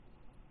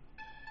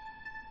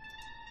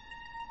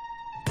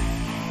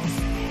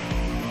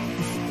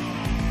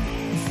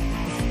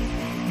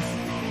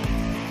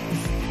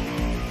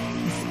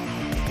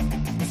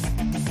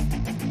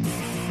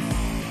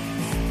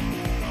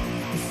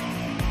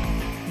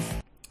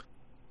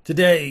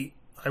Today,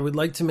 I would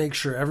like to make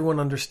sure everyone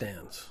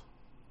understands.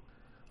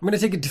 I'm going to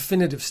take a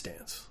definitive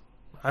stance.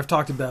 I've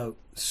talked about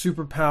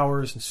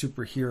superpowers and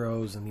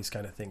superheroes and these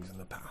kind of things in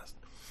the past.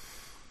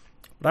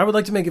 But I would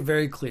like to make it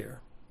very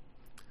clear.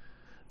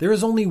 There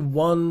is only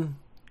one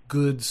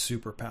good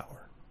superpower.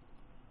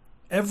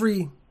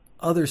 Every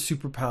other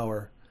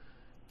superpower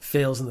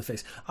fails in the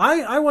face.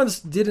 I once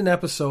did an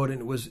episode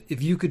and it was,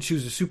 if you could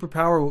choose a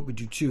superpower, what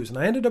would you choose? And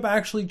I ended up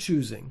actually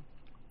choosing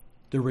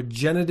the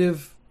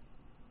regenerative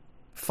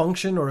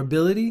function or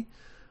ability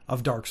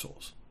of Dark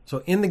Souls.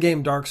 So in the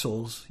game Dark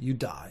Souls, you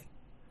die.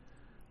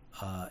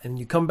 And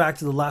you come back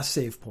to the last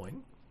save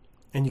point.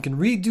 And you can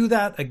redo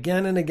that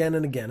again and again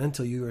and again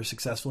until you are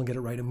successful and get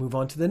it right and move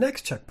on to the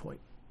next checkpoint.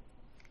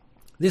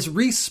 This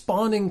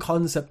respawning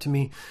concept to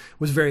me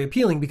was very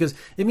appealing because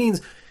it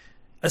means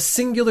a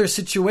singular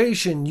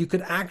situation, you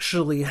could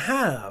actually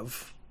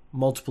have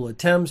multiple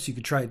attempts. You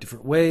could try it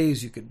different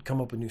ways. You could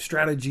come up with new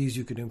strategies.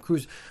 You could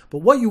improve. But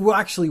what you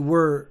actually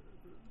were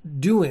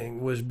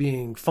doing was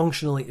being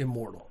functionally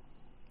immortal.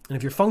 And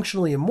if you're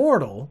functionally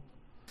immortal,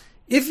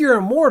 if you're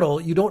immortal,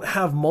 you don't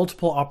have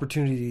multiple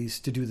opportunities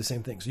to do the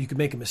same thing. So you could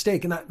make a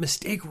mistake, and that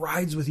mistake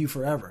rides with you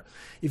forever.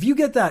 If you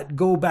get that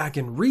go back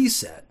and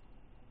reset,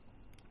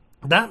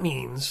 that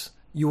means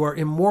you are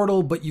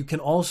immortal, but you can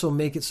also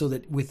make it so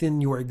that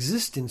within your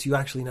existence, you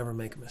actually never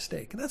make a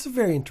mistake. And that's a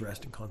very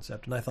interesting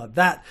concept. And I thought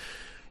that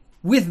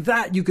with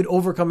that, you could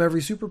overcome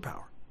every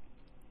superpower.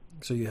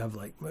 So you have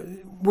like,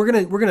 we're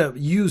gonna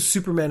use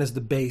Superman as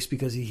the base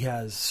because he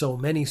has so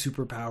many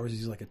superpowers.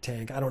 He's like a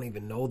tank. I don't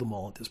even know them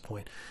all at this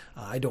point.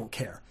 I don't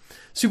care.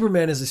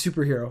 Superman is a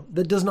superhero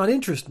that does not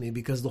interest me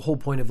because the whole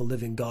point of a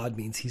living God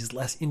means he's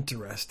less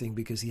interesting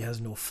because he has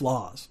no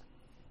flaws.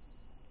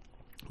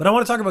 But I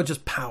want to talk about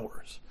just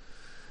powers.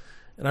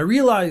 And I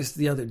realized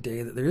the other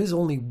day that there is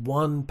only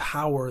one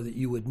power that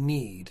you would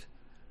need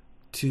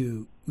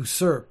to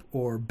usurp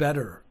or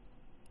better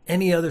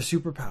any other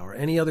superpower,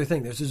 any other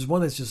thing. There's just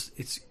one that's just,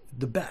 it's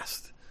the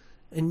best.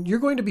 And you're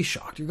going to be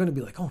shocked. You're going to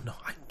be like, oh no,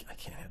 I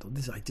can't handle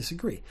this. I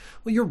disagree.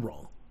 Well, you're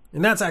wrong.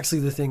 And that's actually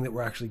the thing that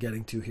we're actually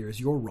getting to here is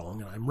you're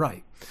wrong and I'm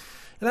right.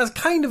 And that's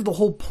kind of the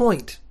whole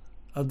point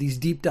of these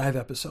deep dive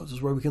episodes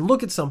is where we can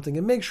look at something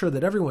and make sure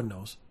that everyone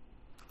knows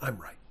I'm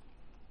right.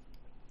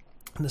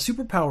 And the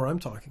superpower I'm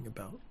talking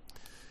about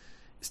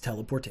is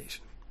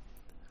teleportation.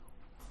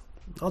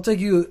 I'll give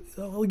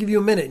you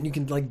a minute and you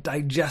can like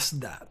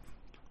digest that.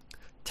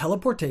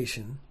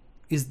 Teleportation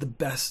is the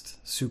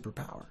best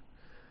superpower.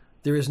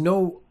 There is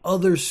no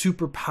other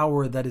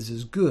superpower that is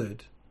as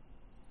good.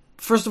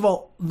 First of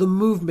all, the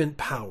movement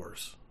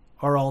powers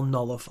are all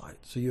nullified.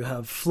 So you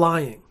have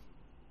flying.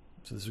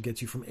 So this will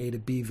get you from A to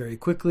B very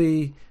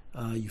quickly.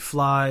 You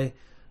fly.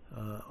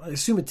 I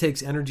assume it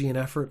takes energy and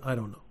effort. I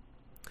don't know.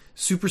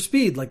 Super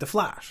speed, like the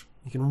Flash.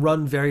 You can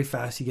run very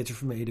fast. He gets you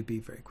from A to B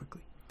very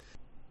quickly.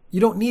 You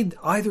don't need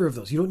either of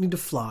those. You don't need to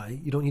fly.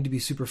 You don't need to be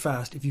super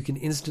fast if you can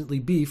instantly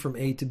be from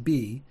A to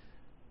B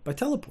by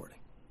teleporting.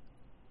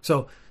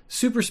 So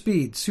super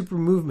speed, super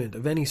movement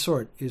of any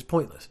sort is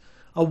pointless.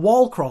 A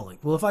wall crawling.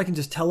 Well, if I can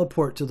just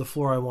teleport to the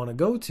floor I want to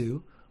go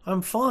to,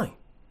 I'm fine.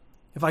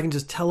 If I can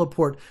just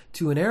teleport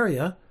to an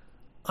area,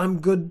 I'm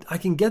good. I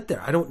can get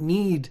there. I don't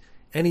need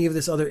any of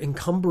this other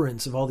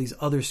encumbrance of all these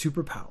other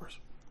superpowers.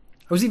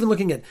 I was even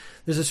looking at,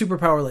 there's a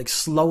superpower like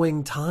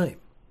slowing time.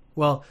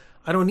 Well,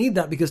 I don't need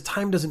that because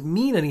time doesn't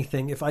mean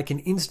anything if I can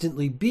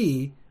instantly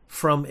be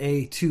from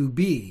A to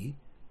B,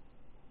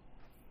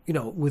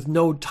 with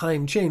no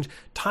time change.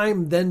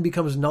 Time then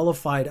becomes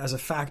nullified as a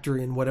factor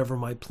in whatever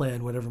my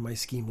plan, whatever my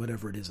scheme,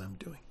 whatever it is I'm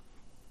doing.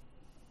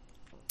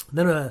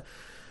 Then,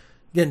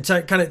 again,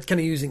 kind of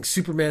using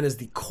Superman as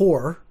the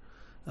core,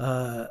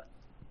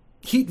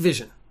 heat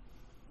vision.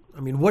 I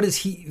mean, what is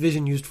heat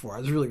vision used for?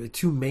 There's really the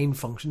two main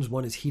functions.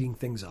 One is heating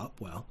things up.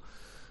 Well,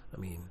 I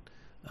mean,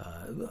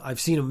 I've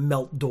seen him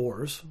melt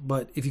doors,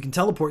 but if you can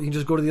teleport, you can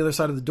just go to the other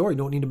side of the door. You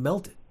don't need to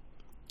melt it.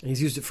 And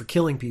he's used it for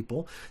killing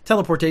people.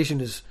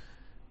 Teleportation is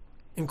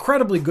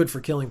incredibly good for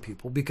killing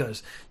people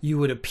because you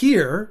would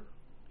appear,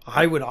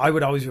 I would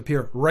always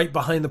appear right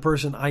behind the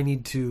person I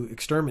need to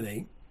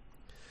exterminate.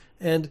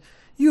 And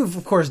you've,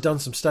 of course, done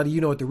some study.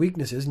 You know what their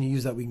weakness is, and you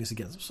use that weakness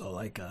against them. So,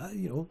 like,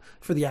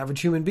 for the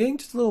average human being,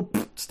 just a little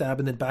stab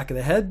in the back of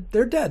the head,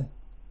 they're dead.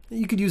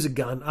 You could use a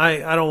gun.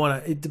 I don't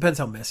want to. It depends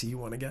how messy you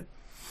want to get.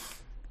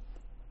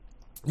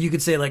 You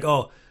could say, like,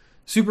 oh,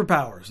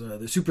 superpowers,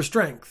 the super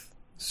strength,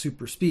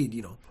 super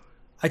speed,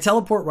 I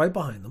teleport right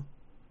behind them.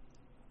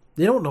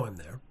 They don't know I'm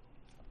there.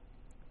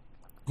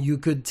 You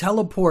could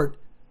teleport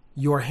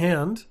your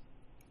hand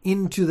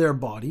into their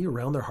body,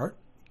 around their heart,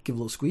 give a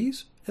little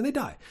squeeze, and they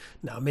die.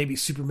 Now, maybe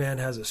Superman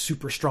has a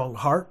super strong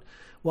heart.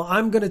 Well,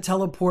 I'm going to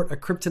teleport a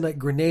kryptonite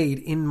grenade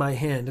in my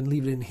hand and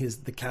leave it in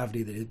the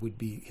cavity that it would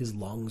be his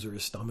lungs or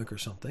his stomach or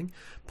something.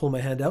 Pull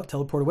my hand out,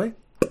 teleport away.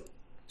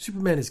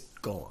 Superman is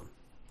gone.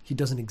 He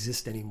doesn't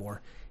exist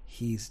anymore.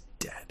 He's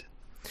dead.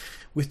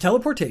 With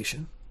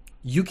teleportation,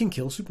 you can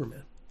kill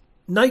Superman.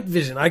 Night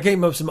vision. I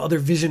came up with some other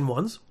vision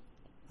ones.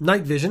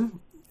 Night vision.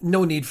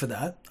 No need for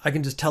that. I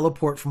can just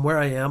teleport from where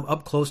I am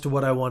up close to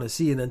what I want to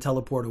see and then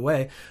teleport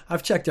away.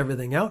 I've checked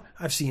everything out.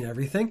 I've seen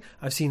everything.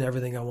 I've seen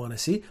everything I want to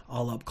see,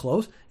 all up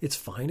close. It's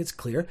fine. It's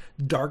clear.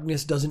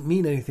 Darkness doesn't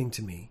mean anything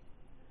to me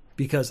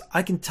because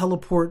I can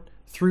teleport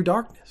through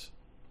darkness.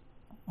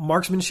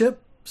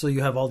 Marksmanship. So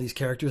you have all these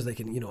characters. They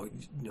can,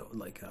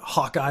 like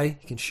Hawkeye,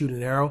 you can shoot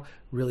an arrow,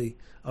 really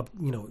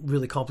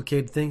really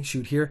complicated thing.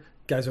 Shoot here.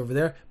 Guy's over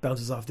there,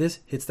 bounces off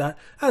this, hits that.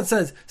 That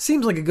says,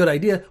 seems like a good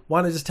idea.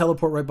 Why not just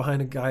teleport right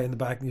behind a guy in the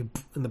back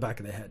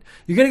of the head?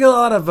 You're going to get a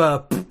lot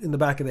of in the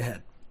back of the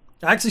head.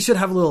 I actually should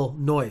have a little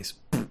noise.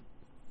 The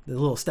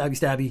little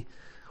stabby.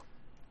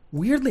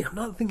 Weirdly, I'm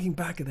not thinking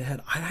back of the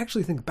head. I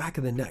actually think back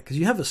of the neck because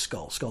you have a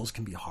skull. Skulls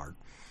can be hard.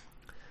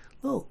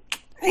 Little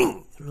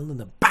in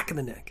the back of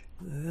the neck.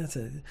 That's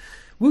it.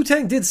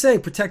 Wu-Tang did say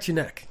protect your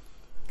neck.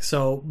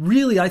 So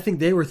really, I think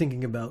they were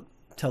thinking about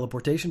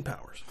teleportation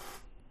powers.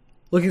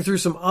 Looking through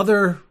some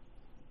other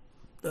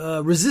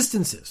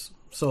resistances,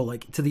 so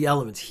like to the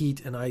elements,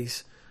 heat and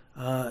ice,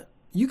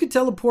 you could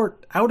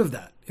teleport out of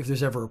that if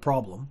there's ever a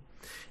problem.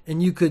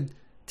 And you could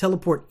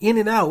teleport in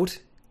and out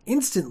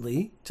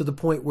instantly to the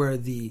point where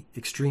the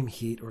extreme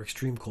heat or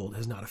extreme cold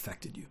has not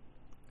affected you.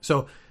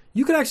 So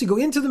you could actually go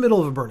into the middle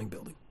of a burning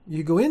building. You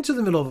could go into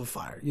the middle of a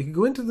fire. You could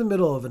go into the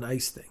middle of an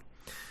ice thing,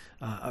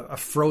 a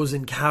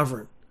frozen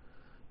cavern.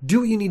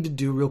 Do what you need to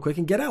do real quick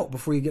and get out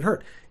before you get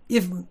hurt.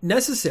 If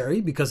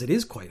necessary, because it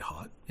is quite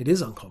hot, it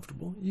is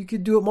uncomfortable, you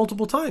could do it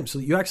multiple times so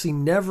that you actually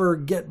never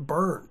get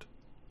burned.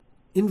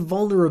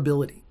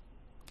 Invulnerability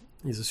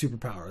is a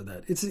superpower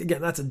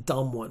that's a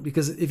dumb one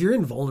because if you're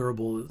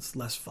invulnerable, it's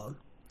less fun.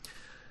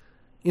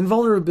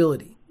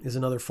 Invulnerability is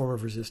another form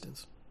of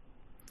resistance.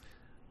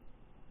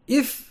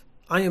 If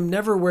I am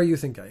never where you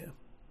think I am,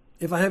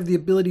 if I have the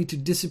ability to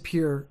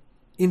disappear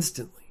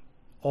instantly,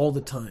 all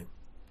the time,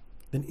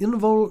 then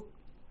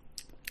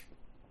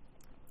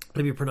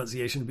maybe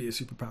pronunciation would be a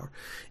superpower.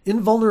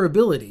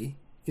 Invulnerability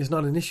is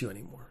not an issue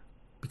anymore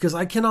because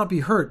I cannot be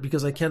hurt,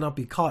 because I cannot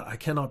be caught, I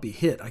cannot be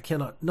hit,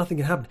 nothing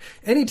can happen.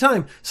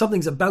 Anytime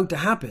something's about to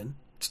happen,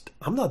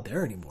 I'm not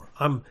there anymore.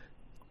 I'm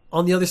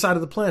on the other side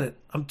of the planet.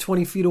 I'm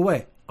 20 feet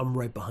away. I'm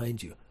right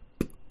behind you.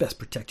 Best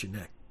protect your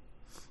neck.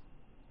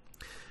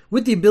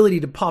 With the ability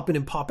to pop in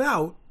and pop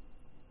out,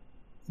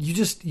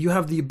 you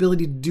have the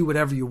ability to do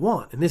whatever you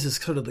want. And this is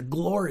sort of the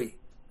glory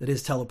that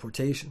is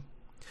teleportation.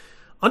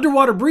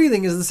 Underwater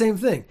breathing is the same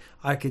thing.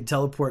 I could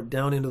teleport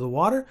down into the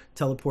water,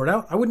 teleport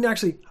out.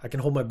 I can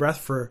hold my breath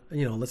for,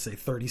 let's say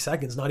 30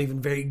 seconds, not even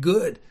very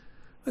good.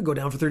 I go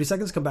down for 30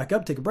 seconds, come back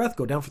up, take a breath,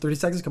 go down for 30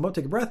 seconds, come up,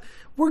 take a breath.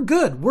 We're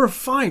good. We're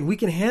fine. We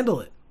can handle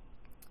it.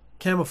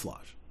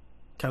 Camouflage.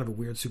 Kind of a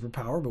weird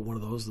superpower, but one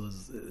of those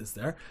is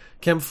there.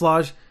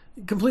 Camouflage,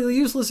 completely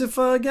useless if,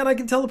 again, I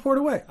can teleport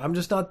away. I'm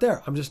just not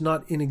there. I'm just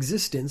not in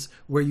existence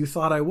where you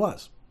thought I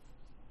was.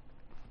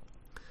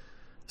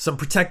 Some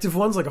protective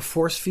ones like a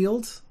force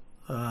field.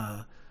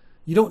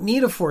 You don't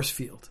need a force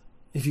field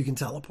if you can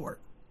teleport.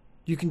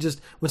 You can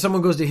just, when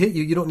someone goes to hit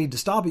you, you don't need to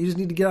stop it. You just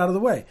need to get out of the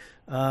way.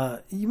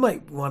 You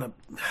might want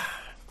to...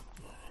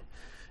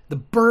 The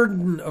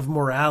burden of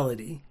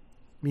morality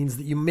means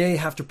that you may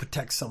have to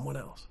protect someone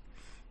else.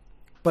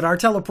 But our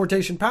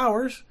teleportation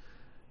powers,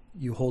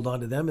 you hold on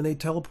to them and they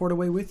teleport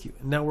away with you.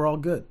 And now we're all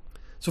good.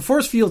 So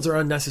force fields are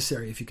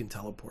unnecessary if you can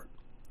teleport.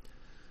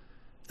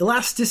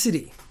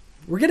 Elasticity.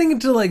 We're getting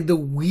into like the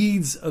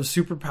weeds of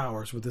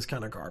superpowers with this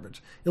kind of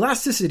garbage.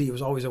 Elasticity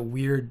was always a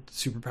weird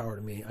superpower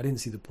to me. I didn't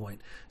see the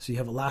point. So you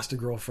have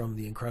Elastigirl from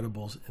The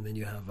Incredibles, and then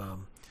you have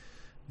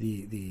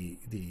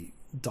the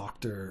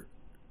Doctor,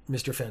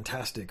 Mr.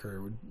 Fantastic,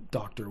 or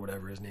Doctor,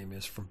 whatever his name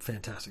is, from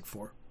Fantastic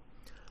Four.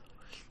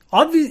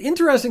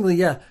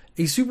 Interestingly, a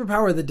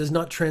superpower that does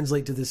not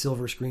translate to the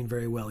silver screen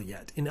very well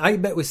yet. And I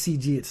bet with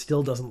CG it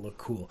still doesn't look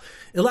cool.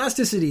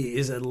 Elasticity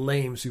is a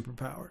lame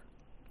superpower.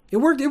 It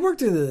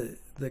worked in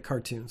the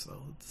cartoons,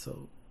 though.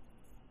 So,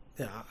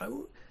 yeah,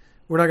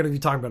 we're not going to be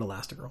talking about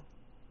Elastigirl.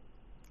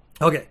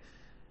 Okay.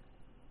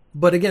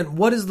 But again,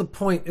 what is the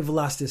point of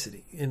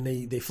elasticity? And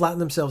they flatten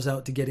themselves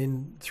out to get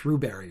in through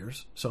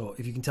barriers. So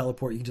if you can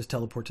teleport, you can just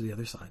teleport to the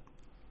other side.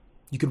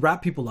 You could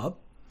wrap people up.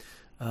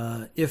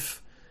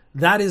 If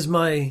that is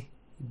my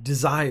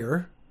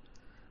desire,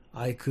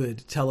 I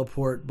could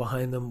teleport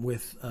behind them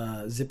with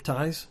zip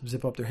ties,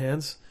 zip up their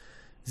hands.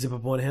 Zip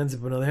up one hand, zip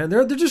up another hand.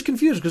 They're just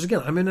confused because,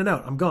 again, I'm in and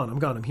out. I'm gone.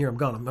 I'm here. I'm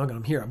gone.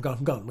 I'm here. I'm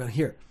gone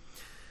here.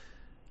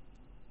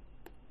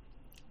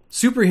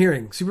 Super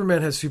hearing.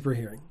 Superman has super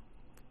hearing,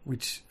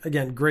 which,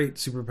 again, great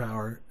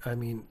superpower. I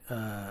mean,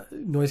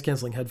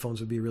 noise-canceling headphones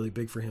would be really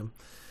big for him.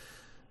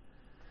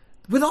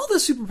 With all the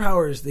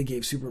superpowers they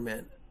gave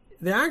Superman,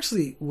 they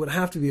actually would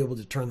have to be able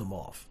to turn them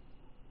off.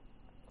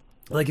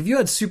 Like, if you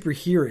had super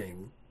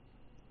hearing,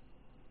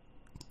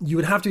 you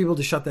would have to be able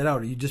to shut that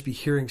out, or you'd just be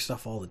hearing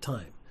stuff all the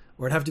time.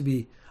 Or it'd have to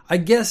be, I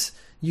guess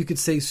you could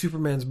say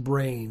Superman's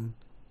brain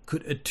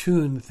could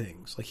attune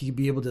things. Like he could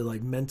be able to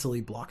like mentally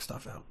block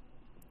stuff out.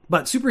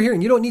 But super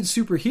hearing, you don't need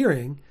super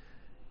hearing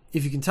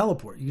if you can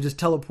teleport. You can just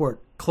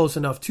teleport close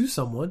enough to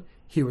someone,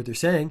 hear what they're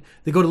saying.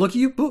 They go to look at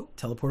you, boom,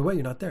 teleport away,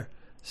 you're not there.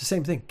 It's the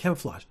same thing.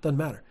 Camouflage. Doesn't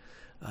matter.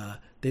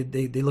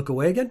 They look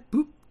away again.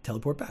 Boop.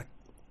 Teleport back.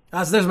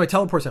 So there's my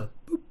teleport sound.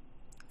 Boop.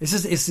 It's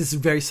just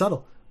very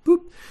subtle.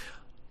 Boop.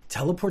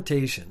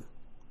 Teleportation.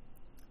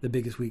 The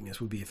biggest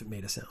weakness would be if it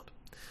made a sound.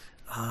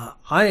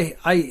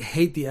 I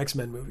hate the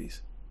X-Men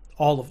movies.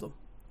 All of them.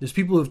 There's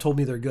people who have told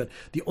me they're good.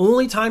 The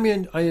only time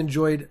I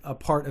enjoyed a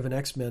part of an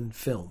X-Men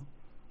film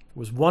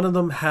was one of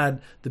them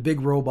had the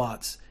big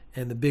robots,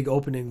 and the big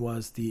opening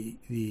was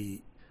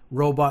the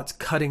robots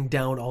cutting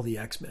down all the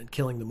X-Men,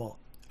 killing them all.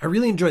 I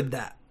really enjoyed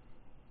that.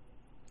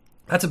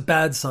 That's a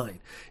bad sign.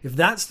 If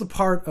that's the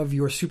part of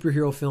your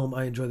superhero film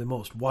I enjoy the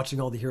most, watching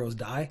all the heroes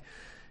die,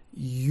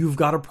 you've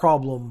got a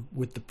problem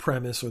with the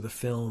premise or the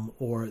film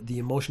or the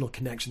emotional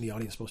connection the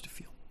audience is supposed to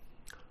feel.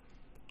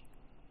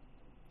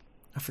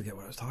 I forget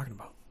what I was talking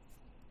about.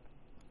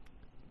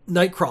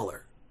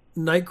 Nightcrawler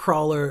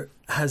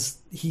has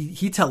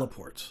he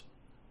teleports,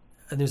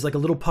 and there's like a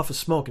little puff of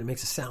smoke and it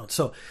makes a sound.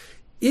 So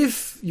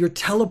if your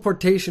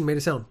teleportation made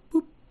a sound,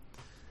 boop,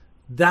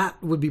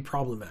 that would be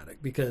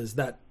problematic, because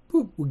that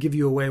boop will give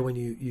you away when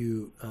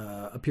you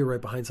appear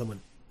right behind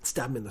someone,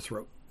 stab them in the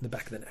throat, in the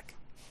back of the neck.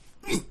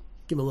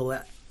 Give him a little of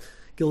that.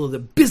 Get a little of the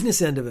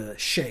business end of a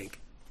shank.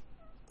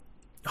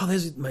 Oh,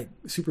 there's my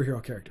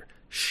superhero character.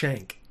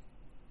 Shank.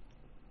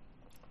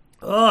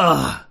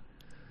 Ugh.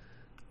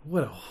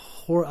 What a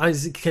horror.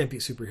 You can't be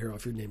a superhero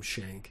if your name's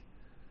Shank.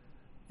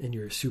 And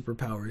your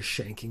superpower is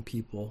shanking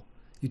people.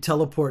 You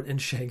teleport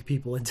and shank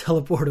people and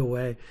teleport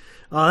away.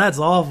 Oh, that's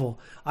awful.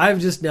 I've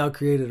just now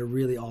created a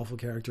really awful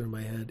character in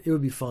my head. It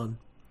would be fun.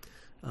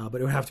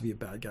 But it would have to be a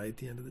bad guy at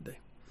the end of the day.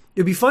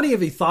 It would be funny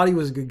if he thought he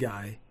was a good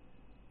guy,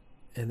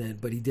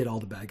 but he did all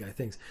the bad guy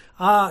things.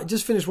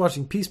 Just finished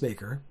watching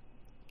Peacemaker.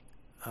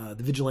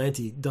 The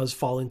vigilante does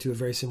fall into a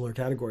very similar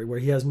category where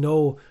he has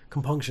no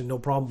compunction, no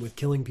problem with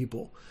killing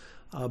people.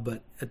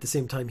 But at the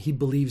same time, he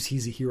believes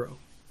he's a hero.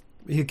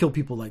 He'll kill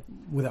people like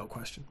without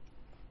question.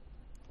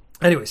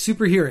 Anyway,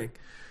 super hearing.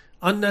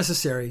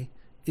 Unnecessary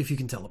if you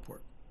can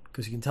teleport.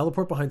 Because you can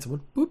teleport behind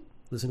someone. Boop.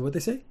 Listen to what they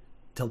say.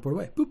 Teleport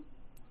away. Boop.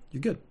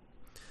 You're good.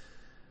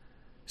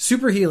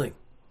 Super healing.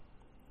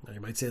 Now you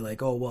might say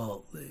like, oh,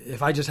 well,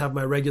 if I just have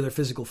my regular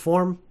physical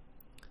form,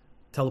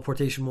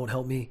 teleportation won't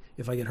help me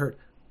if I get hurt.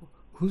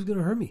 Who's going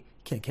to hurt me?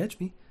 Can't catch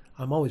me.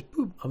 I'm always,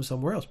 boop, I'm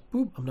somewhere else.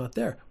 Boop, I'm not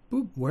there.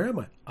 Boop, where am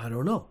I? I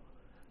don't know.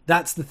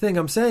 That's the thing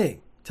I'm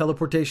saying.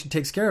 Teleportation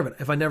takes care of it.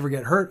 If I never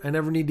get hurt, I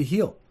never need to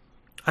heal.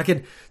 I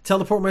could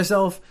teleport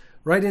myself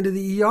right into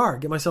the ER,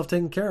 get myself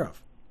taken care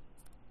of.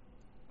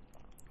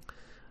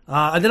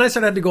 And then I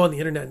started to go on the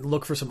internet and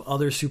look for some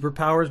other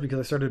superpowers because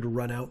I started to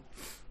run out.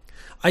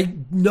 I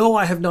know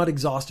I have not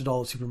exhausted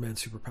all of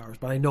Superman's superpowers,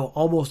 but I know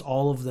almost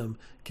all of them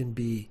can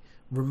be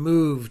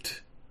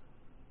removed.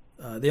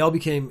 They all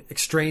became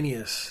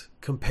extraneous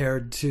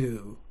compared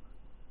to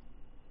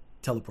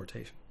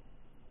teleportation.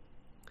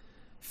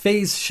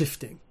 Phase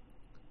shifting,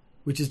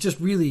 which is just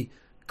really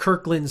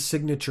Kirkland's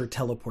signature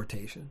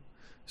teleportation.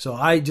 So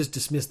I just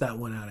dismissed that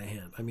one out of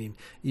hand. I mean,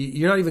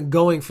 you're not even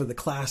going for the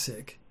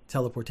classic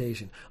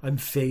teleportation. I'm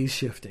phase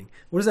shifting.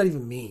 What does that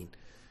even mean?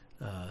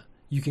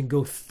 You can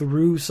go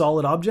through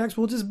solid objects.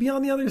 We'll just be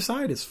on the other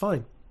side. It's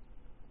fine.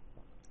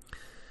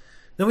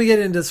 Then we get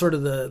into sort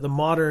of the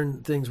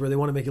modern things where they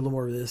want to make it a little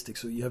more realistic.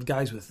 So you have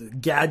guys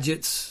with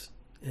gadgets,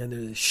 and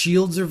the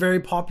shields are very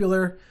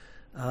popular,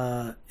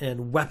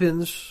 and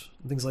weapons,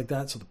 and things like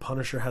that. So the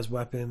Punisher has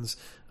weapons.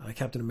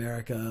 Captain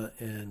America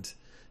and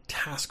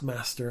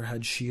Taskmaster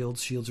had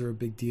shields. Shields are a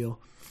big deal.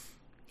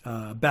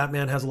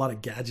 Batman has a lot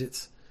of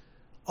gadgets.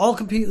 All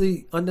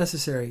completely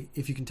unnecessary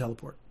if you can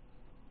teleport.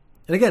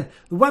 And again,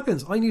 the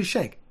weapons, all you need is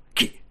shank.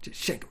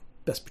 Just shank them.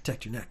 Best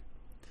protect your neck.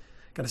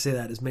 Got to say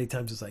that as many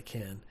times as I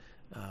can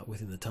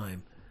within the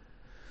time.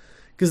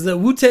 Because the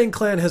Wu-Tang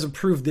Clan has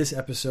approved this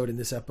episode and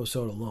this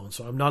episode alone.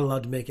 So I'm not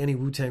allowed to make any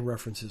Wu-Tang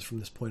references from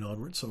this point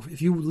onward. So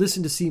if you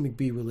listen to C.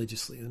 McBee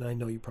religiously, and I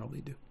know you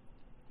probably do,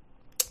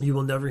 you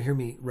will never hear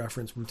me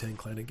reference Wu-Tang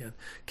Clan again.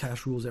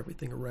 Cash rules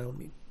everything around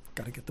me.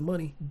 Got to get the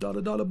money.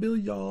 $1 bill,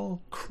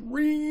 y'all.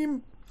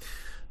 Cream.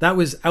 That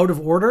was out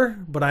of order,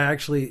 but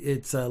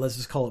it's let's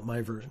just call it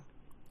my version.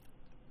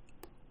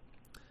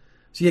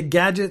 So you had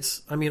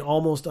gadgets,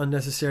 almost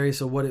unnecessary.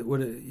 So what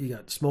you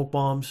got? Smoke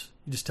bombs,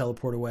 you just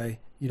teleport away.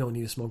 You don't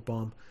need a smoke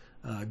bomb.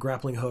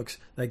 Grappling hooks,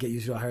 that get you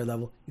to a higher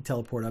level. You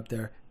teleport up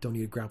there, don't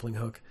need a grappling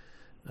hook.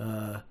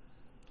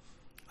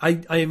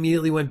 I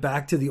immediately went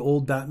back to the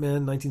old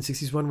Batman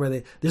 1960s one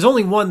where there's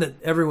only one that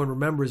everyone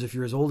remembers if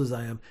you're as old as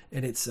I am,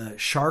 and it's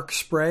shark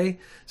spray.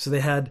 So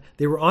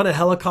they were on a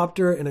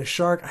helicopter and a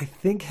shark, I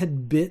think,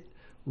 had bit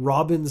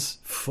Robin's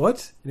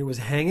foot and it was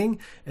hanging,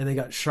 and they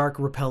got shark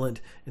repellent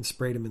and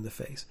sprayed him in the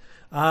face.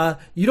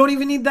 You don't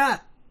even need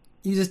that.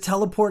 You just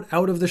teleport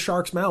out of the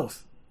shark's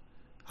mouth.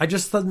 I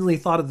just suddenly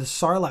thought of the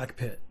Sarlacc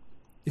pit.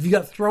 If you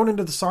got thrown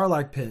into the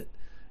Sarlacc pit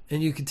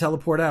and you could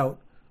teleport out,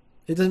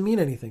 it doesn't mean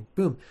anything.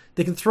 Boom.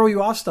 They can throw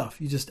you off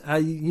stuff. You just,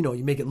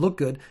 you make it look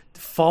good,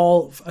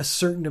 fall a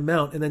certain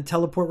amount, and then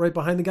teleport right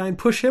behind the guy and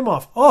push him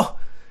off. Oh,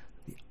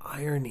 the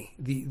irony,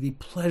 the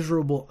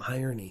pleasurable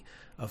irony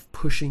of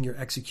pushing your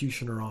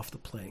executioner off the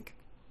plank.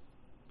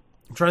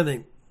 I'm trying to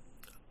think.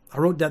 I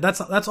wrote down, that's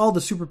all the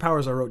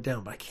superpowers I wrote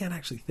down, but I can't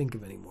actually think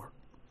of any more.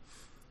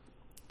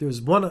 There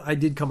was one I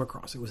did come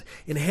across. It was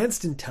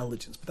enhanced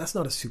intelligence, but that's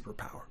not a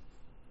superpower.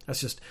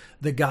 That's just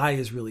the guy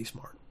is really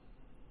smart.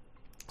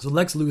 So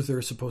Lex Luthor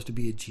is supposed to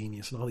be a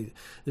genius, and all these,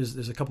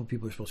 there's a couple of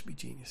people who are supposed to be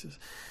geniuses.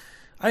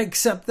 I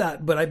accept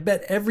that, but I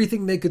bet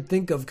everything they could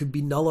think of could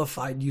be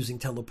nullified using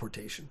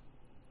teleportation.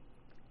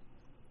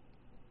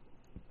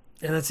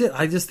 And that's it.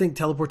 I just think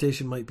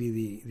teleportation might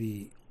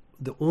be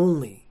the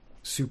only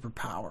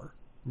superpower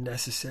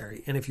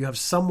necessary. And if you have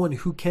someone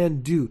who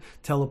can do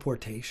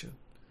teleportation,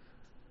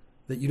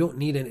 that you don't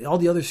need any, all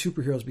the other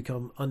superheroes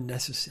become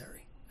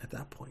unnecessary at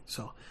that point.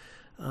 So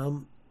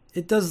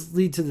it does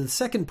lead to the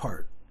second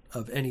part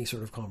of any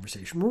sort of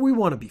conversation where we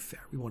want to be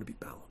fair. We want to be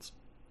balanced.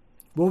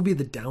 What would be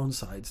the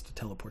downsides to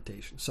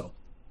teleportation? So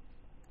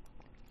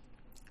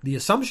the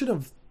assumption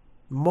of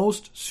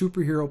most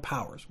superhero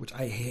powers, which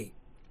I hate,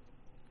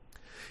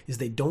 is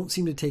they don't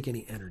seem to take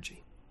any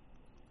energy.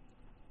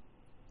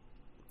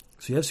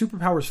 So you have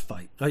superpowers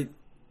fight, right?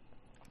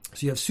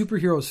 So you have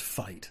superheroes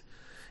fight,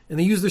 and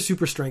they use their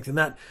super strength, and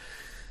that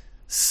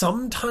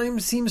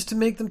sometimes seems to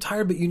make them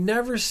tired, but you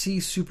never see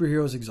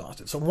superheroes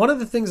exhausted. So one of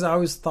the things I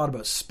always thought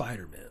about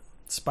Spider-Man.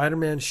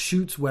 Spider-Man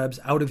shoots webs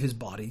out of his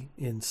body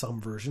in some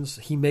versions.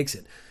 He makes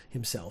it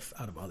himself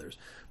out of others.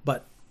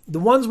 But the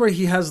ones where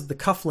he has the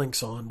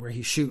cufflinks on, where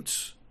he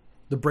shoots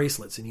the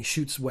bracelets and he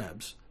shoots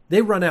webs,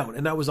 they run out,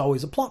 and that was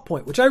always a plot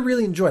point, which I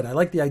really enjoyed. I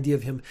like the idea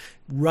of him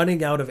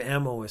running out of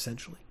ammo,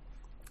 essentially.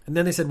 And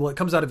then they said, well, it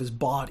comes out of his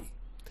body.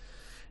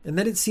 And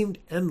then it seemed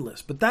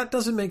endless. But that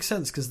doesn't make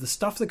sense, because the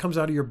stuff that comes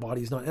out of your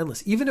body is not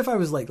endless. Even if I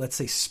was like, let's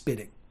say,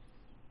 spitting.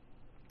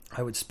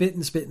 I would spit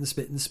and spit and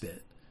spit and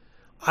spit.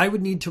 I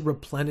would need to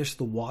replenish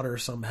the water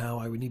somehow.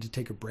 I would need to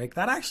take a break.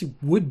 That actually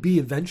would be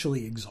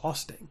eventually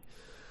exhausting.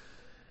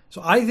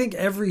 So I think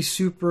every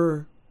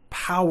super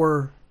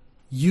power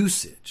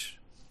usage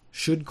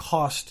should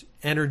cost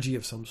energy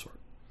of some sort.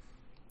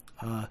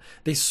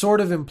 They sort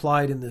of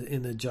implied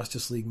in the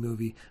Justice League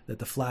movie that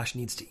the Flash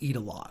needs to eat a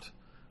lot,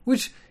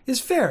 which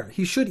is fair.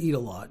 He should eat a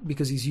lot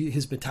because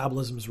his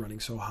metabolism is running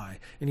so high,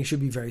 and he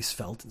should be very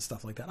svelte and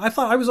stuff like that.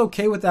 I was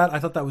okay with that. I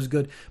thought that was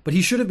good, but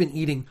he should have been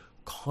eating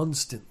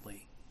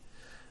constantly.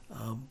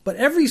 But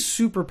every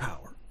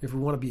superpower, if we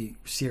want to be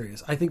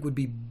serious, I think would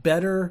be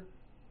better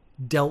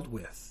dealt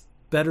with,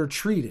 better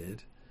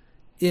treated,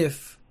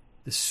 if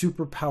the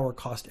superpower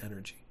cost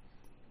energy.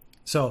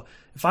 So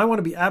if I want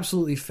to be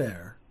absolutely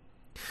fair,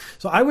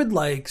 so I would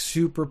like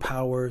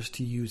superpowers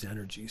to use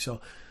energy.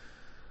 So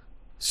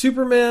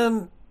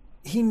Superman,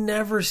 he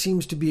never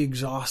seems to be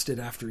exhausted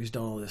after he's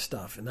done all this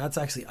stuff. And that's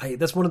actually,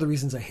 that's one of the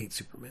reasons I hate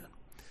Superman.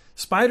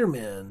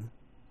 Spider-Man,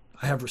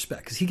 I have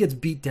respect, because he gets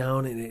beat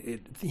down and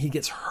he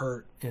gets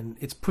hurt, and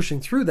it's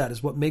pushing through that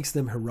is what makes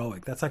them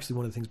heroic. That's actually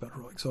one of the things about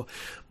heroic. So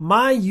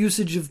my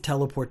usage of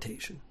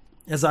teleportation,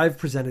 as I've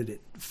presented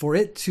it, for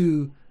it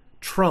to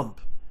trump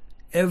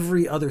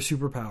every other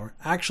superpower,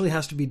 actually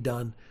has to be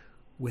done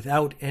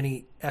without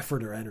any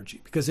effort or energy.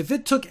 Because if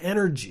it took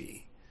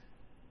energy,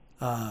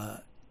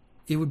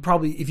 it would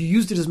probably, if you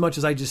used it as much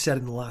as I just said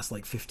in the last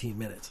 15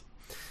 minutes,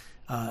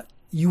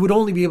 you would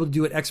only be able to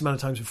do it X amount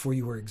of times before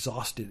you were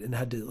exhausted and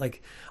had to,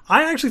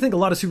 I actually think a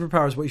lot of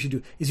superpowers, what you should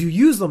do is you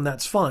use them,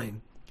 that's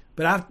fine.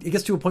 But after, it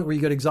gets to a point where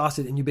you get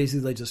exhausted and you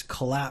basically just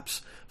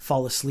collapse,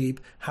 fall asleep,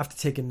 have to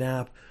take a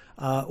nap.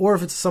 Or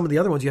if it's some of the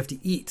other ones, you have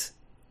to eat,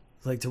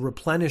 to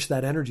replenish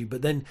that energy.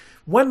 But then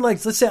when,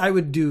 let's say I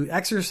would do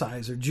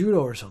exercise or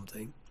judo or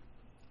something,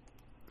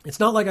 it's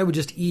not like I would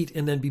just eat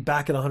and then be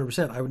back at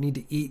 100%. I would need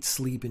to eat,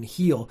 sleep, and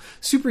heal.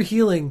 Super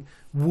healing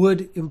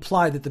would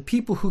imply that the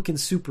people who can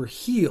super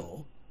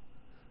heal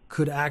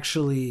could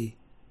actually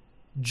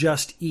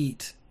just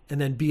eat and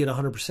then be at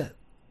 100%,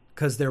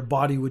 because their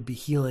body would be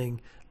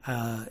healing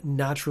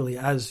naturally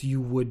as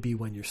you would be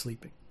when you're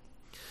sleeping.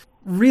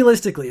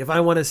 Realistically, if I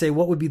want to say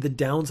what would be the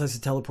downsides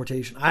of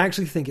teleportation, I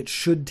actually think it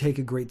should take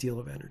a great deal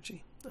of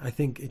energy. I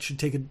think it should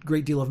take a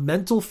great deal of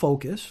mental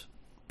focus,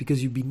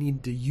 because you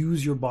need to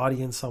use your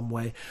body in some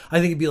way. I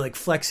think it'd be like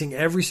flexing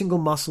every single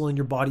muscle in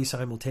your body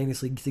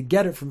simultaneously to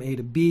get it from A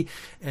to B.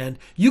 And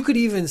you could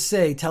even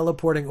say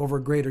teleporting over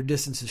greater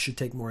distances should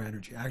take more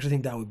energy. I actually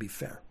think that would be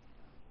fair.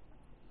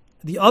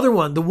 The other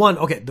one,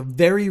 the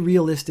very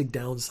realistic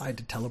downside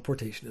to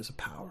teleportation is a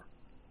power,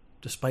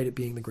 despite it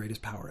being the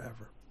greatest power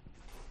ever.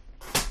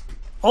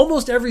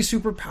 Almost every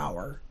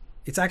superpower,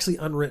 it's actually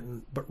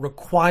unwritten, but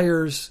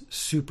requires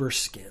super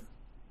skin.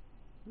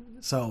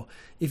 So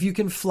if you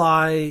can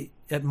fly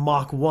at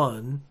Mach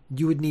 1,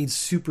 you would need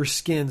super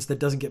skins that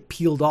doesn't get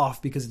peeled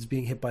off because it's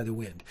being hit by the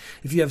wind.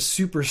 If you have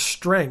super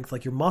strength,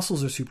 like your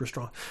muscles are super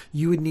strong,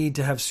 you would need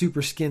to have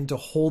super skin to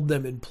hold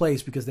them in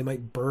place, because they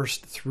might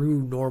burst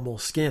through normal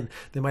skin.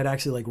 They might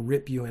actually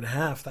rip you in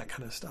half, that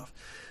kind of stuff.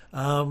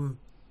 Trying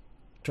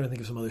to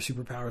think of some other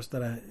superpowers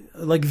that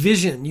like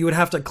vision. You would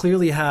have to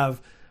clearly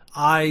have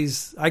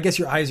eyes. I guess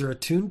your eyes are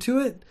attuned to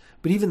it.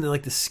 But even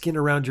the skin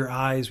around your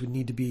eyes would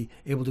need to be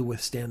able to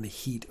withstand the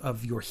heat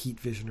of your heat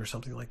vision or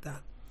something like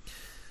that.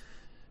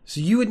 So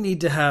you would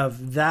need to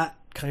have that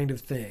kind of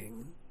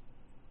thing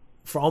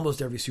for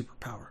almost every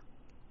superpower.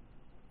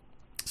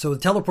 So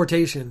with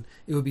teleportation,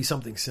 it would be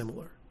something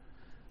similar.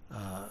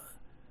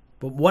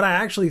 But what I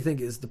actually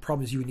think is the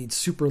problem is you would need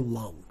super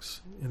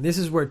lungs. And this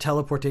is where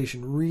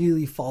teleportation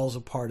really falls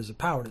apart as a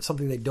power. And it's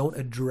something they don't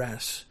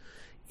address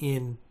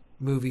in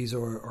movies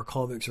or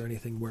comics or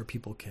anything where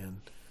people can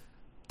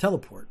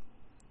teleport.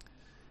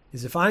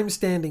 Is if I'm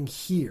standing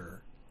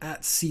here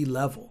at sea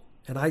level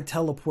and I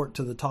teleport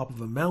to the top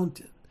of a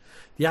mountain,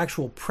 the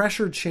actual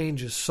pressure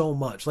changes so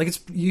much. Like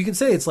you can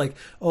say it's like,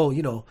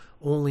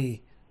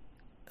 only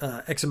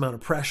X amount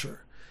of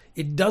pressure.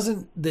 It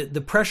doesn't,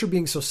 the pressure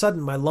being so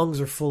sudden, my lungs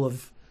are full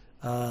of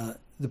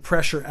the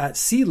pressure at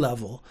sea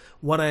level.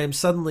 When I am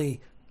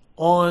suddenly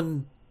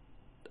on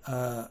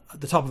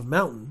the top of a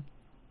mountain,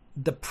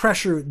 the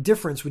pressure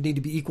difference would need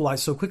to be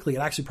equalized so quickly, it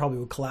actually probably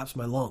would collapse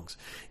my lungs.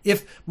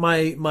 If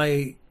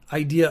my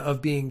idea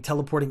of being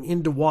teleporting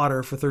into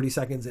water for 30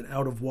 seconds and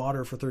out of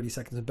water for 30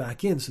 seconds and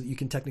back in so that you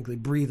can technically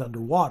breathe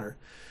underwater,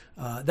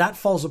 that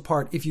falls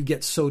apart if you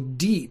get so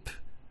deep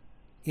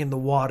in the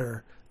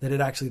water that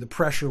the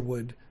pressure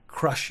would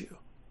crush you.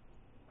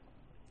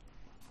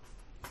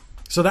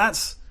 So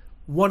that's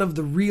one of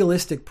the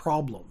realistic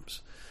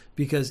problems,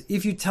 because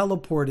if you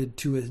teleported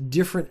to a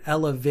different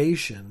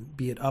elevation,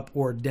 be it up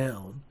or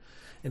down,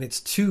 and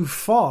it's too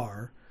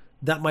far,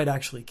 that might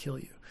actually kill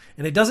you.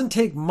 And it doesn't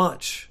take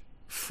much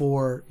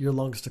for your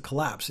lungs to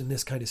collapse in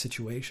this kind of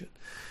situation.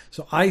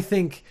 So I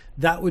think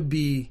that would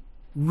be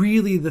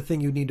really the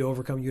thing you'd need to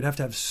overcome. You'd have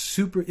to have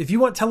if you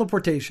want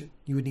teleportation,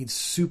 you would need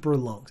super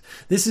lungs.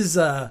 This is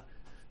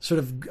sort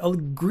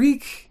of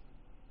Greek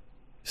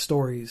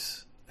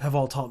stories have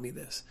all taught me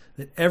this,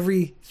 that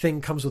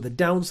everything comes with a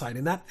downside,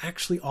 and that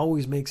actually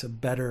always makes a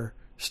better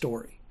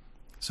story.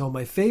 So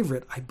my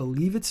favorite, I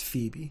believe it's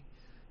Phoebe.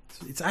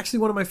 It's actually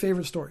one of my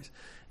favorite stories.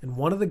 And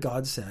one of the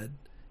gods said,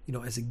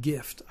 as a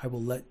gift, I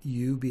will let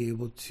you be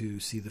able to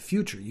see the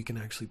future. You can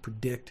actually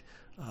predict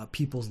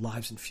people's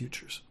lives and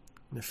futures.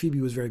 Now,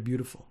 Phoebe was very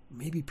beautiful.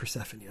 Maybe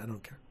Persephone. I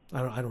don't care.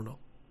 I don't know.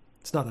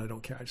 It's not that I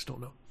don't care. I just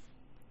don't know.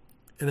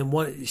 And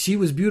then she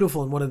was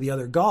beautiful, and one of the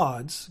other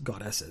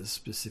goddesses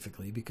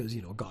specifically, because,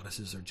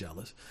 goddesses are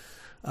jealous,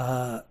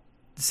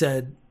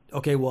 said,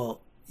 okay,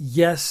 well,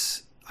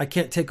 yes, I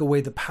can't take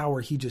away the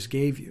power he just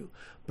gave you,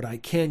 but I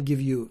can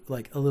give you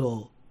like a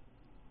little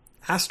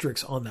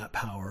asterisk on that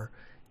power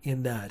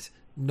in that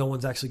no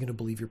one's actually going to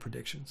believe your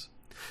predictions.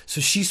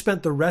 So she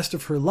spent the rest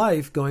of her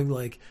life going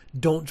like,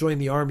 don't join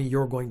the army,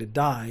 you're going to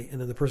die. And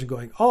then the person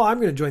going, oh,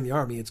 I'm going to join the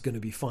army, it's going to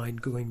be fine,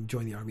 going to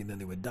join the army, and then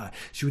they would die.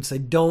 She would say,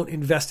 don't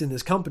invest in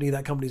this company,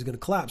 that company is going to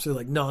collapse. So they're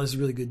like, no, this is a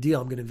really good deal,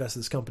 I'm going to invest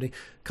in this company.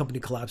 Company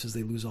collapses,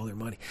 they lose all their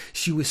money.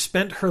 She was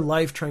spent her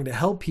life trying to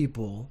help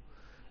people,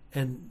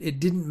 and it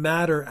didn't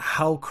matter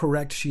how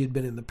correct she had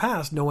been in the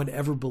past, no one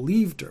ever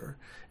believed her,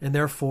 and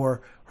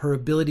therefore her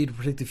ability to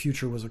predict the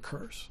future was a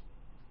curse.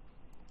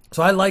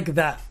 So I like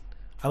that.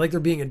 I like there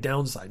being a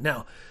downside.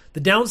 Now,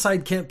 the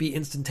downside can't be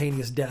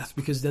instantaneous death,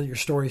 because then your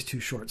story is too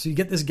short. So you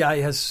get this guy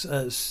who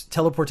has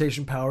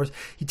teleportation powers.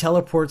 He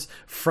teleports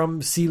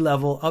from sea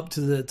level up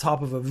to the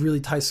top of a really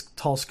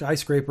tall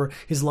skyscraper.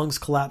 His lungs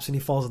collapse and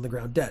he falls on the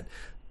ground dead.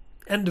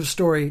 End of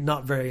story,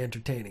 not very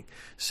entertaining.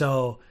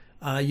 So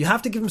you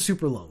have to give him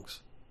super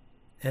lungs.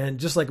 And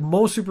just like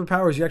most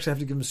superpowers, you actually have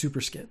to give him super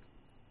skin.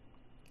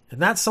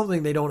 And that's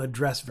something they don't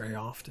address very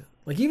often.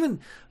 Like even,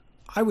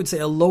 I would say,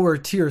 a lower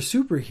tier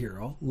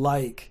superhero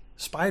like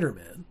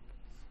Spider-Man.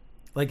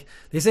 Like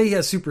they say he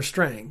has super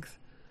strength,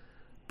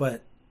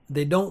 but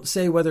they don't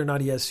say whether or not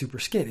he has super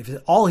skin. If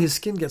all his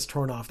skin gets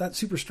torn off, that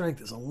super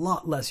strength is a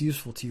lot less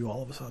useful to you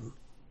all of a sudden.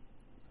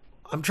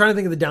 I'm trying to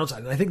think of the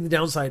downside. And I think the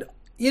downside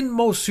in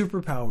most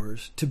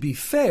superpowers, to be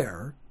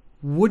fair,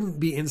 wouldn't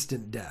be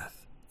instant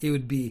death. It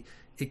would be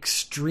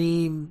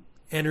extreme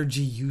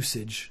energy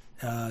usage,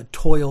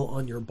 toil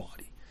on your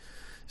body.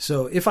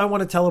 So if I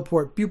want to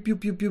teleport, pew, pew,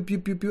 pew, pew, pew,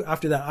 pew, pew,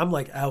 after that, I'm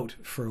like out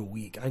for a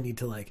week. I need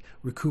to like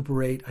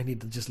recuperate. I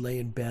need to just lay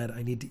in bed.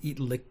 I need to eat,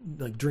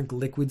 drink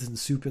liquids and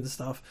soup and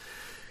stuff.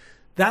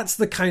 That's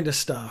the kind of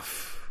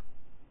stuff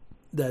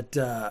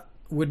that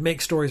would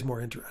make stories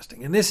more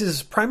interesting. And this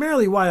is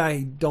primarily why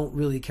I don't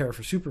really care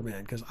for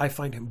Superman, because I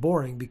find him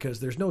boring, because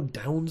there's no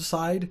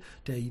downside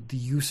to the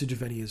usage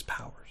of any of his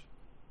powers.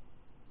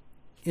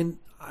 In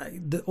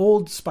the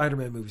old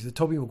Spider-Man movies, the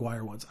Tobey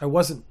Maguire ones, I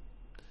wasn't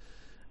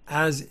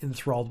as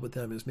enthralled with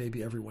them as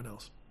maybe everyone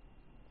else.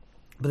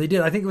 But they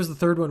did. I think it was the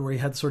third one where he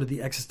had sort of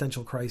the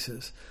existential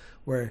crisis,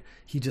 where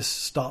he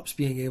just stops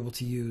being able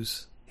to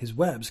use his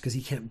webs because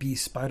he can't be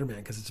Spider-Man,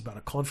 because it's about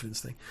a confidence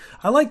thing.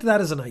 I liked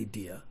that as an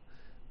idea,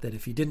 that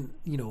if he didn't,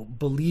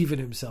 believe in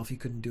himself, he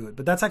couldn't do it.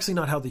 But that's actually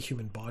not how the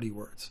human body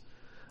works.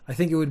 I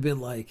think it would have been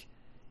like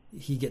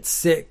he gets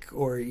sick,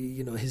 or,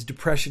 his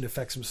depression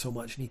affects him so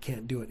much and he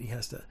can't do it, and he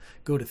has to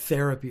go to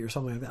therapy or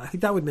something like that. I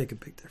think that would make a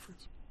big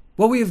difference.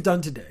 What we have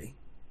done today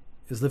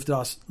is listed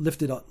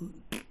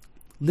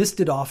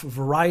off a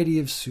variety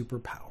of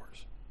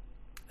superpowers.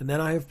 And then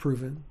I have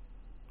proven,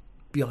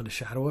 beyond a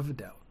shadow of a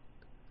doubt,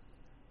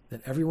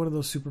 that every one of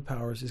those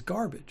superpowers is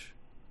garbage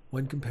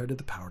when compared to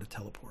the power to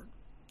teleport.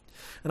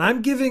 And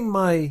I'm giving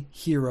my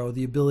hero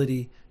the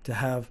ability to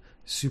have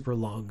super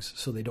lungs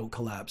so they don't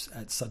collapse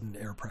at sudden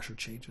air pressure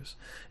changes.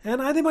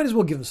 And I think might as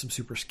well give him some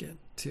super skin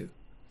too,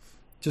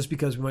 just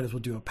because we might as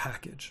well do a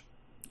package.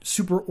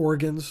 Super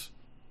organs,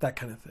 that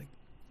kind of thing.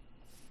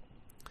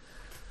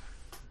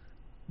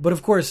 But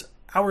of course,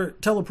 our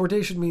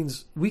teleportation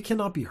means we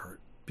cannot be hurt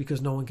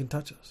because no one can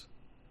touch us.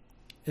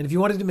 And if you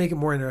wanted to make it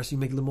more interesting, you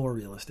make it a little more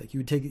realistic.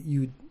 You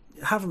would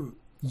have them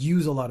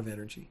use a lot of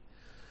energy.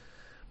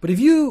 But if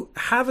you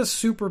have a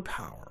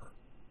superpower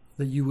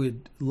that you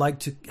would like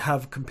to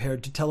have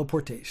compared to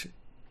teleportation.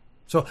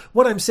 So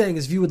what I'm saying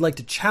is if you would like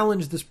to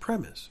challenge this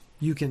premise,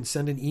 you can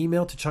send an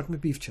email to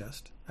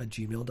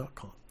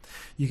chuckmcbeefchest@gmail.com.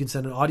 You can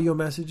send an audio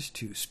message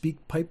to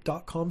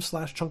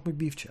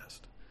speakpipe.com/chuckmcbeefchest.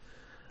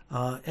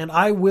 And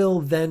I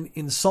will then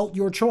insult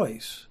your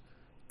choice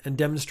and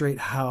demonstrate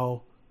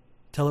how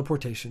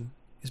teleportation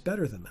is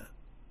better than that.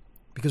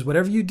 Because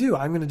whatever you do,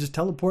 I'm going to just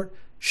teleport,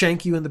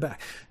 shank you in the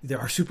back.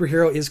 Our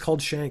superhero is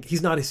called Shank. He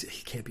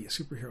can't be a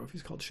superhero if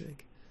he's called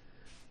Shank.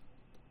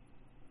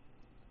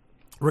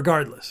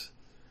 Regardless,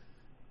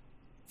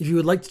 if you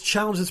would like to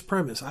challenge this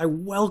premise, I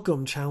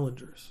welcome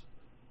challengers.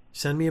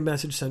 Send me a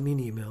message, send me an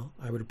email.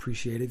 I would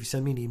appreciate it. If you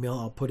send me an email,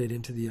 I'll put it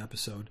into the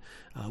episode.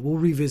 We'll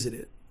revisit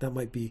it. That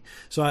might be.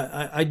 So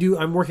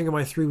I'm working on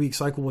my 3-week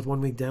cycle with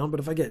 1 week down, but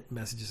if I get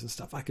messages and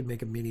stuff, I could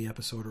make a mini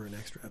episode or an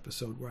extra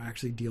episode where I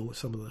actually deal with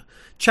some of the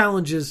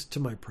challenges to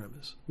my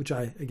premise, which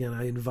I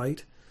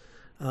invite.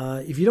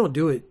 If you don't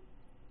do it,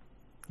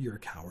 you're a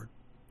coward.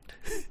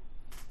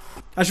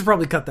 I should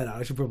probably cut that out.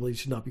 I should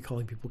not be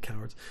calling people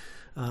cowards.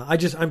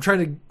 I'm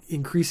trying to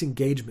increase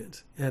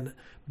engagement, and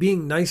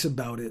being nice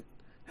about it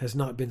has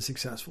not been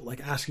successful.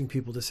 Like asking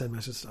people to send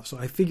message stuff. So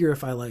I figure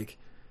if I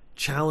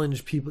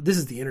challenge people, this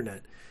is the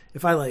internet.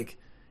 If I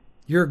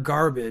you're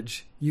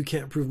garbage, you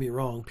can't prove me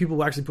wrong. People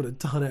will actually put a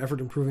ton of effort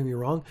in proving me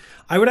wrong.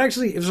 I would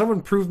actually, if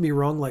someone proved me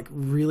wrong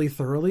really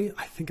thoroughly,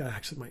 I think I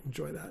actually might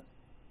enjoy that.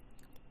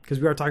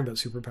 Because we are talking about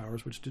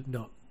superpowers, which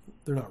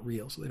they're not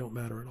real, so they don't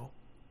matter at all.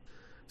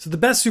 So the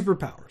best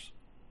superpowers,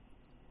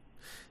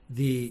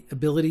 the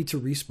ability to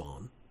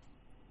respawn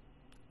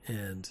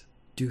and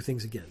do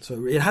things again.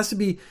 So it has to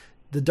be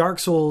the Dark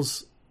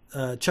Souls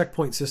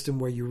checkpoint system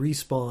where you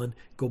respawn,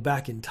 go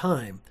back in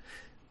time.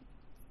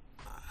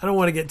 I don't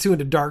want to get too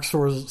into Dark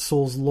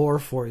Souls lore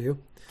for you,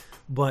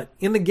 but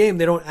in the game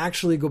they don't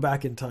actually go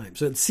back in time.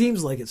 So it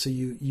seems like it. So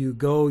you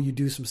go, you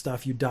do some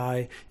stuff, you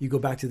die, you go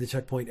back to the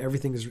checkpoint,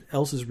 everything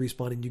else is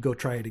respawning, you go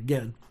try it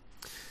again.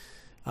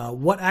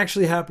 What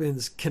actually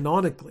happens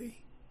canonically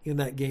in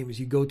that game is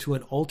you go to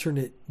an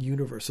alternate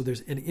universe. So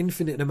there's an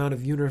infinite amount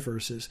of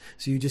universes.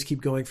 So you just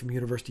keep going from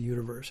universe to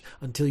universe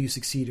until you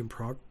succeed and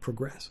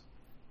progress.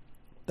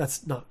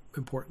 That's not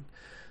important.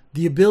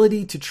 The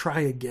ability to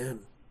try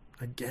again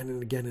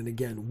and again and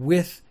again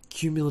with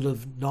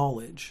cumulative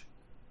knowledge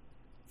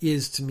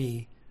is, to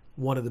me,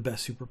 one of the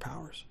best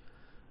superpowers.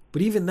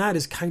 But even that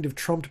is kind of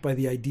trumped by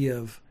the idea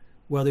of,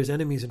 well, there's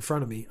enemies in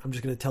front of me, I'm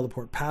just going to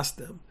teleport past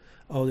them.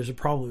 Oh, there's a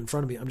problem in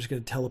front of me, I'm just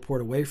going to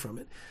teleport away from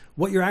it.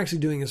 What you're actually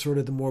doing is sort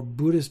of the more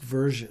Buddhist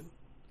version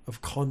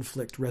of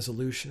conflict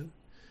resolution,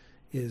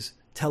 is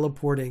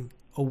teleporting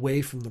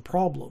away from the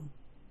problem,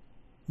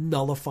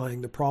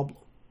 nullifying the problem.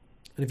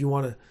 And if you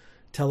want to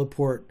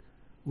teleport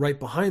right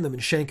behind them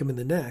and shank them in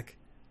the neck,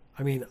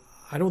 I mean,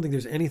 I don't think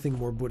there's anything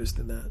more Buddhist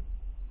than that.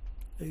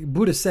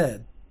 Buddha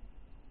said,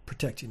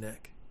 protect your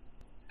neck.